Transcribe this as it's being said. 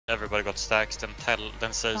everybody got stacks,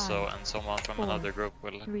 then say so, and someone from another group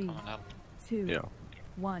will come and help. 2, Yeah.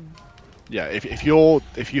 1. Yeah, if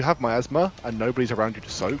you have miasma and nobody's around you to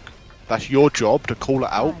soak, that's your job to call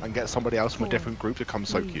it out and get somebody else from a different group to come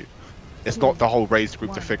soak you. It's not the whole raised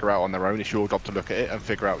group to figure out on their own. It's your job to look at it and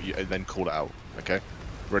figure out and then call it out. Okay,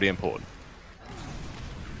 really important.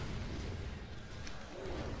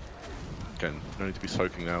 Again, no need to be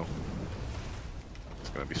soaking now. It's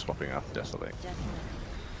going to be swapping out Desolate.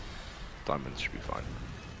 Diamonds should be fine.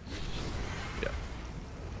 Yeah.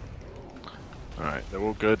 Alright, they're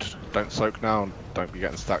all good. Don't soak now. Don't be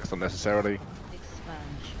getting stacks unnecessarily.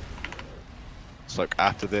 Soak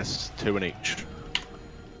after this, 2 in each.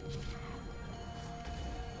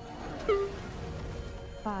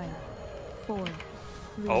 5, 4,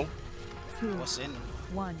 3, Oh. 2, Was in.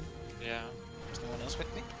 1. Yeah. Was no one else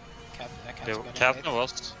with me? Captain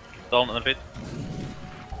was Down in a bit.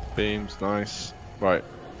 Beams, nice. Right,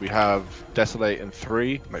 we have Desolate in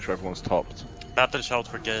 3. Make sure everyone's topped. battle shout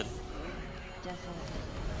for Gale.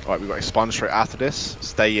 Alright, we've got Expunge straight after this.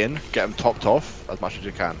 Stay in, get them topped off as much as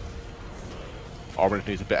you can. Orange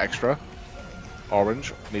needs a bit extra.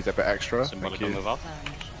 Orange needs a bit extra. Symbolic Thank you. move up.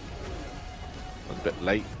 That was a bit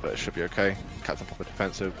late, but it should be okay. Captain proper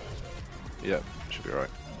defensive. Yep, should be alright.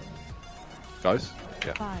 Guys?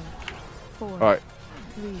 Yeah. 5, 4, Alright.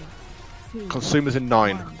 3, 2, Consumers in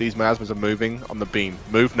 9. 1. These miasmas are moving on the beam.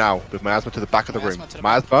 Move now with miasma to the back of the room. Miasma to the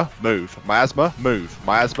Miasma, move. Miasma, move.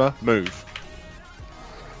 Miasma, move.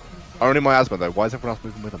 Only miasma though. Why is everyone else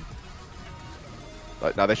moving with them?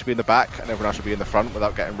 Like now they should be in the back and everyone else should be in the front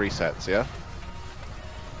without getting resets, yeah?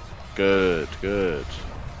 Good, good.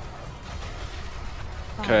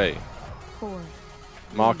 5, Okay. 4,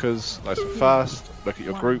 Markers, nice and fast. Look at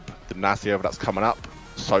your group. The nasty over that's coming up.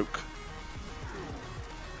 Soak.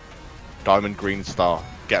 Diamond, green, star.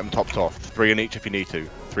 Get them topped off. 3 in each if you need to.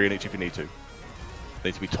 3 in each if you need to.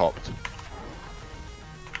 Need to be topped.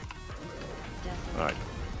 Alright.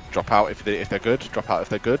 Drop out if they're good. Drop out if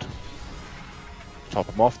they're good. Top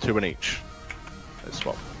them off. 2 in each. Let's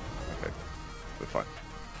swap. Okay. We're fine.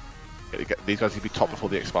 These guys need to be topped before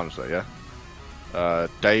the expunge though, yeah?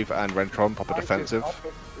 Dave and Rentron, pop a defensive.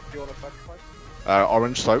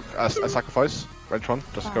 Orange, soak, a sacrifice. Rentron,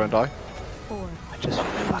 just go and die. 4, I just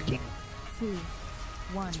fucking... 2,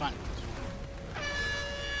 1. It's fine.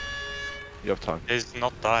 You have time. He's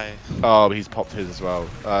not die. Oh, he's popped his as well.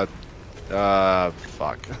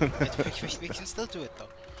 Fuck. We can still do it though.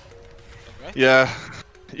 Right?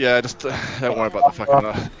 Yeah, just don't worry about the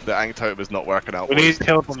fucking... the Ang totem is not working out. We need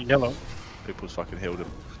help on yellow. People's fucking healed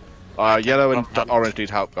him. Yellow and orange need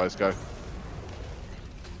help, guys, go.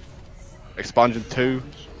 Expunge in 2.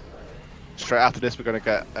 Straight after this we're going to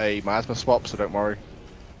get a miasma swap, so don't worry.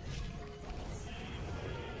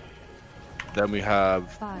 Then we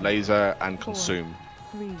have 5, laser and 4, consume.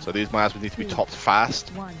 3, So these miasmas need to be 2, topped fast,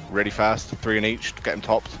 1. really fast, 3 in each to get them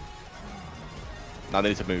topped. Now they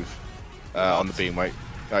need to move on the beam, wait.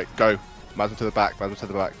 Right, go. Miasma to the back, miasma to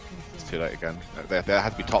the back. It's too late again. They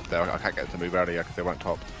have to be topped there, I can't get them to move earlier because they weren't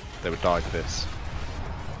topped. They would die to this.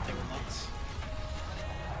 They will not.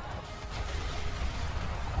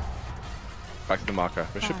 Back to the marker,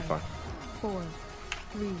 it should be 5, fine. 4,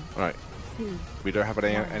 3, Alright, 2, we don't have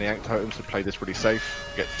any Ankh totems, so play this really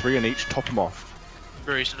safe. Get 3 in each, top them off.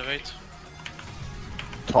 Very easy to wait.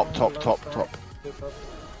 Top.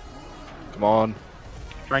 Come on.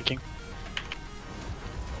 Ranking.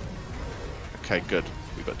 Okay, good.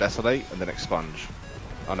 We've got Desolate and then Expunge.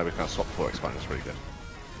 Oh no, we can't swap before Expunge, that's really good.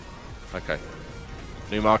 Okay.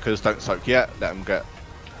 New markers, don't soak yet, let them get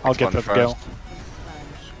I'll get Expunge that Gale.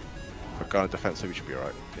 We're going to defensive, we should be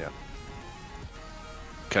alright, yeah.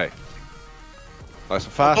 Okay. Nice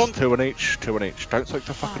and fast, 2 in each, 2 in each. Don't soak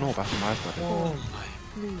the fucking orb after miasma.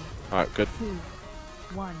 3, Alright, good. 2,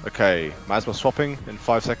 1. Okay, miasma swapping in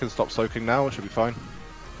 5 seconds, stop soaking now, it should be fine.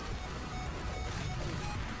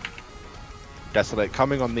 Desolate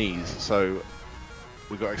coming on these, so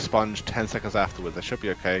we got Expunge 10 seconds afterwards, they should be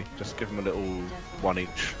okay. Just give them a little 1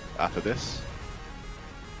 each after this.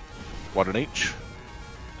 1 in each.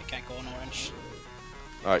 I can't go on orange.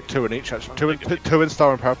 Alright, 2 in each actually. 2 in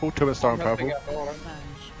star and purple, 2 in star and purple.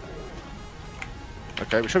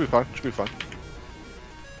 Okay, we should be fine, should be fine.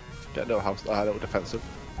 Get a little house, a little defensive,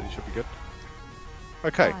 then you should be good.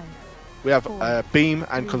 Okay, 5, we have beam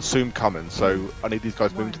and consume coming, so I need these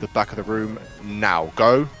guys moving to the back of the room now.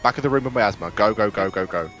 Go, back of the room with miasma. Go. Back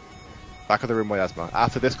of the room with miasma.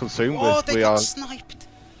 After this consume, They we got are. sniped!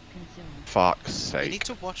 Fuck's We sake. need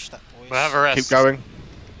to watch that, boys. We have a rest. Keep going.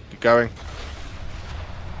 Keep going. Do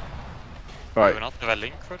Right, we not have a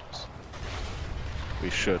link for this? we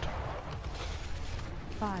should.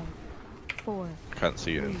 5, 4, Can't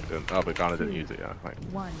see it. Oh, but Ghana didn't use it, yeah. Right.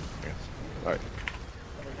 1. Yes. Right.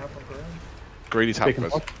 Greedy's help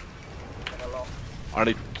us. I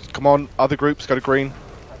need. Come on, other groups, go to green.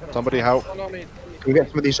 Somebody help. Can we get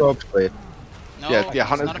some of these orbs cleared? No, Yeah,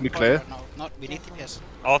 Hunter's not gonna be a clear. corridor, no, not we need TPS.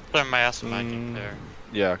 After Mass Magic there.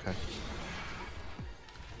 Yeah, okay.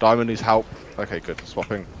 Diamond needs help. Okay, good.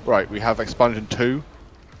 Swapping. Right, we have Expunge 2.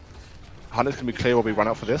 Hunter's gonna be clear while we run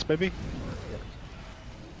out for this, maybe?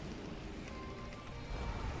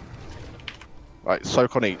 Right,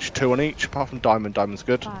 soak on each. 2 on each, apart from Diamond. Diamond's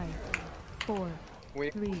good. 5, 4,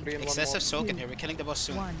 3, Excessive soak in here, we're killing the boss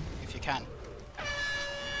soon. 1. If you can.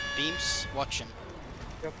 Beams, watch him.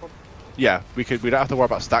 Yeah, we don't have to worry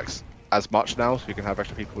about stacks as much now, so we can have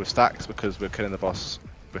extra people with stacks because we're killing the boss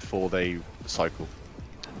before they cycle.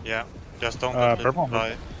 Yeah, just don't let it purple.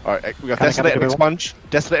 die. Alright, we got Can I Desolate and get a Expunge.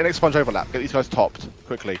 Desolate and Expunge overlap. Get these guys topped,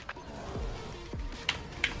 quickly.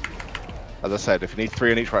 As I said, if you need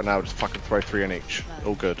 3 in each right now, just fucking throw 3 in each.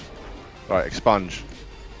 All good. Right, Expunge.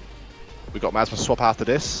 We got Masma swap after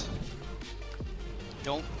this.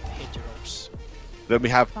 Don't hit your ropes. Then we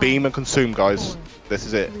have Beam and Consume, guys. 4, This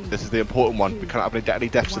is it. This is the important one. We can't have any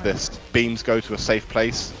deaths to this. Beams go to a safe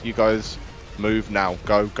place. You guys move now.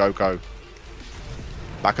 Go, go, go.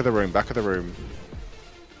 Back of the room, back of the room.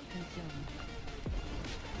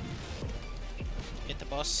 Hit the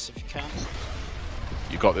boss if you can.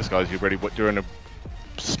 You got this, guys. You're ready. You're in a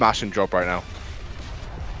smashing job right now.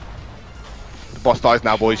 The boss dies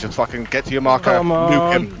now, boys. Just fucking get to your marker. Come on.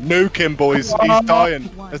 Nuke him. Nuke him, boys. He's dying.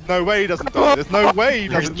 There's no way he doesn't die. There's no way he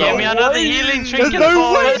doesn't die. Give me another healing trinket, There's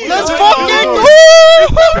no way. boys. Let's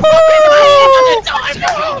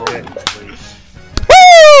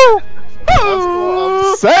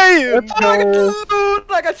I'm saying.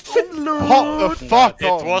 I got shit loot! Pop the fuck It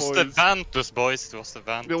on, was the boys. Vantus, boys. It was the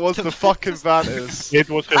Vantus. It was the fucking Vantus. It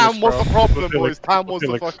was Tam was the problem, Felix. boys. Tam was the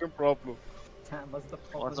Felix. fucking problem.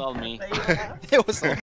 Was all me. It was all